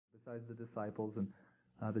besides the disciples and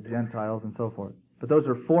the Gentiles and so forth. But those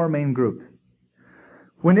are four main groups.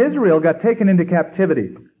 When Israel got taken into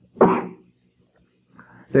captivity,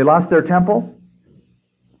 they lost their temple.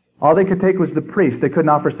 All they could take was the priests. They couldn't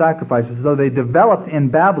offer sacrifices. So they developed in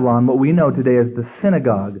Babylon what we know today as the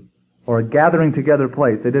synagogue, or a gathering together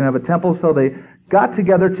place. They didn't have a temple, so they got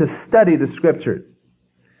together to study the Scriptures.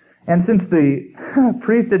 And since the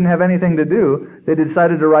priests didn't have anything to do, they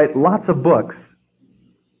decided to write lots of books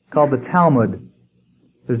called the Talmud.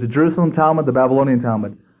 There's the Jerusalem Talmud, the Babylonian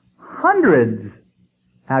Talmud. Hundreds,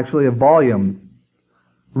 actually, of volumes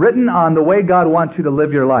written on the way God wants you to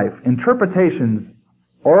live your life. Interpretations,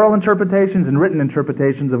 oral interpretations and written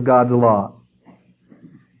interpretations of God's law.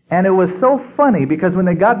 And it was so funny because when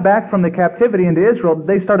they got back from the captivity into Israel,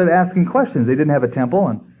 they started asking questions. They didn't have a temple,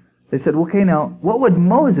 and they said, okay, now, what would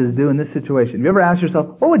Moses do in this situation? Have you ever asked yourself,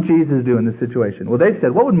 what would Jesus do in this situation? Well, they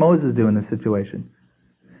said, what would Moses do in this situation?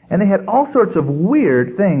 And they had all sorts of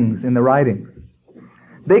weird things in the writings.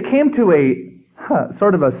 They came to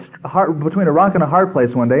between a rock and a hard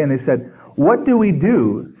place one day, and they said, what do we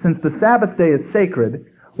do, since the Sabbath day is sacred,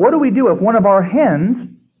 what do we do if one of our hens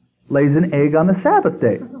lays an egg on the Sabbath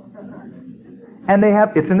day? And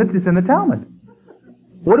it's in the Talmud.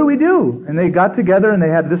 What do we do? And they got together and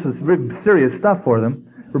this is serious stuff for them.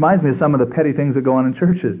 Reminds me of some of the petty things that go on in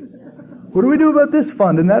churches. What do we do about this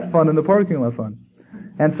fund and that fund and the parking lot fund?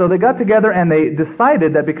 And so they got together and they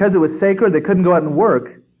decided that because it was sacred, they couldn't go out and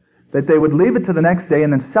work, that they would leave it to the next day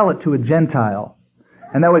and then sell it to a Gentile.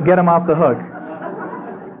 And that would get them off the hook.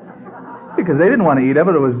 Because they didn't want to eat of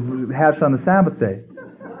it. It was hatched on the Sabbath day.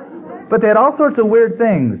 But they had all sorts of weird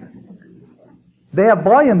things. They have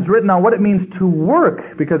volumes written on what it means to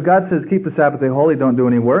work, because God says, keep the Sabbath day holy, don't do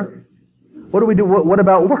any work. What do we do? What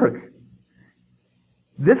about work?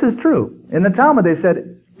 This is true. In the Talmud they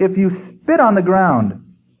said, if you spit on the ground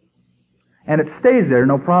and it stays there,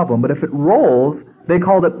 no problem. But if it rolls, they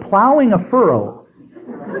called it plowing a furrow.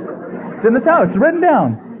 It's in the Talmud. It's written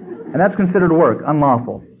down. And that's considered work,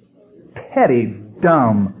 unlawful. Petty,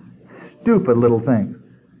 dumb, stupid little things.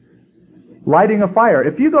 Lighting a fire.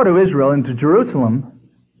 If you go to Israel, into Jerusalem,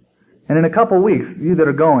 and in a couple weeks, you that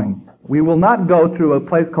are going, we will not go through a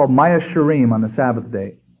place called Maya Sharim on the Sabbath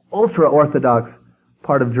day. Ultra-Orthodox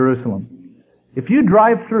part of Jerusalem. If you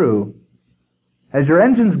drive through, as your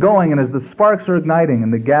engine's going and as the sparks are igniting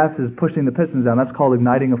and the gas is pushing the pistons down, that's called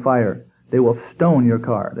igniting a fire. They will stone your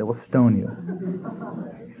car. They will stone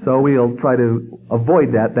you. So we'll try to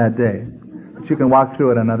avoid that day. But you can walk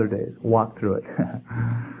through it on other days. Walk through it.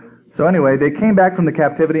 So anyway, they came back from the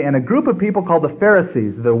captivity, and a group of people called the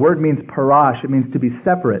Pharisees, the word means parash, it means to be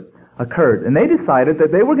separate, occurred. And they decided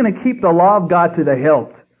that they were going to keep the law of God to the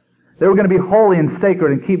hilt. They were going to be holy and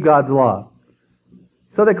sacred and keep God's law.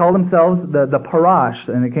 So they called themselves the parash,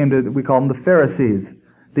 and we call them the Pharisees.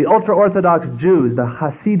 The ultra-Orthodox Jews, the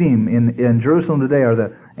Hasidim in Jerusalem today, are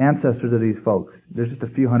the ancestors of these folks. There's just a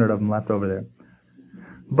few hundred of them left over there.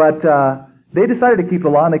 But they decided to keep the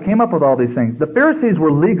law, and they came up with all these things. The Pharisees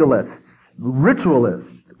were legalists,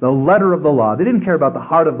 ritualists, the letter of the law. They didn't care about the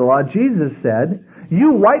heart of the law. Jesus said,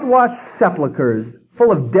 you whitewashed sepulchres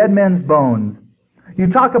full of dead men's bones. You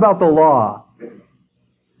talk about the law,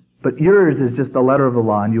 but yours is just the letter of the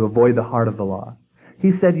law, and you avoid the heart of the law.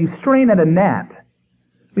 He said, you strain at a gnat.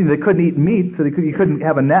 I mean, they couldn't eat meat, so you couldn't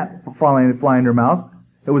have a gnat fly in your mouth.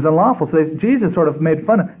 It was unlawful. So Jesus sort of made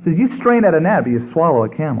fun of it. He said, you strain at a gnat, but you swallow a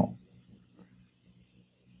camel.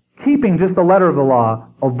 Keeping just the letter of the law,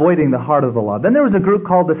 avoiding the heart of the law. Then there was a group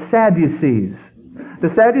called the Sadducees. The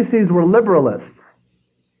Sadducees were liberalists,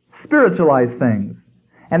 spiritualized things.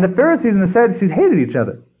 And the Pharisees and the Sadducees hated each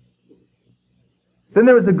other. Then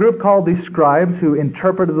there was a group called the Scribes, who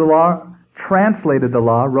interpreted the law, translated the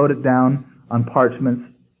law, wrote it down on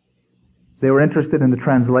parchments. They were interested in the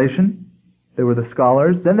translation. They were the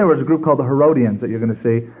scholars. Then there was a group called the Herodians that you're going to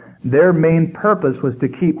see. Their main purpose was to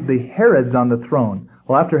keep the Herods on the throne.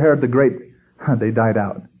 Well, after Herod the Great, they died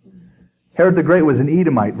out. Herod the Great was an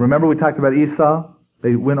Edomite. Remember we talked about Esau?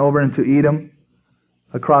 They went over into Edom,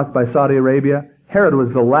 across by Saudi Arabia. Herod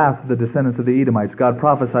was the last of the descendants of the Edomites. God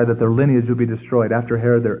prophesied that their lineage would be destroyed. After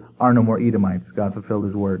Herod, there are no more Edomites. God fulfilled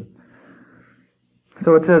His word.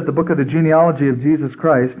 So it says, the book of the genealogy of Jesus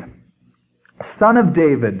Christ, son of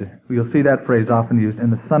David. You'll see that phrase often used,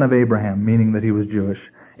 and the son of Abraham, meaning that he was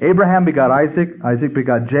Jewish. Abraham begot Isaac, Isaac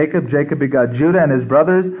begot Jacob, Jacob begot Judah and his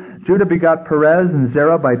brothers, Judah begot Perez and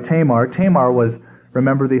Zerah by Tamar. Tamar was,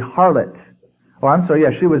 remember, the harlot.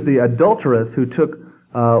 She was the adulteress who took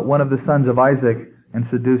one of the sons of Isaac and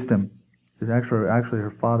seduced him. He was actually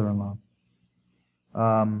her father-in-law.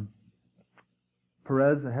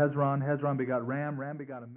 Perez, Hezron begot Ram, Ram begot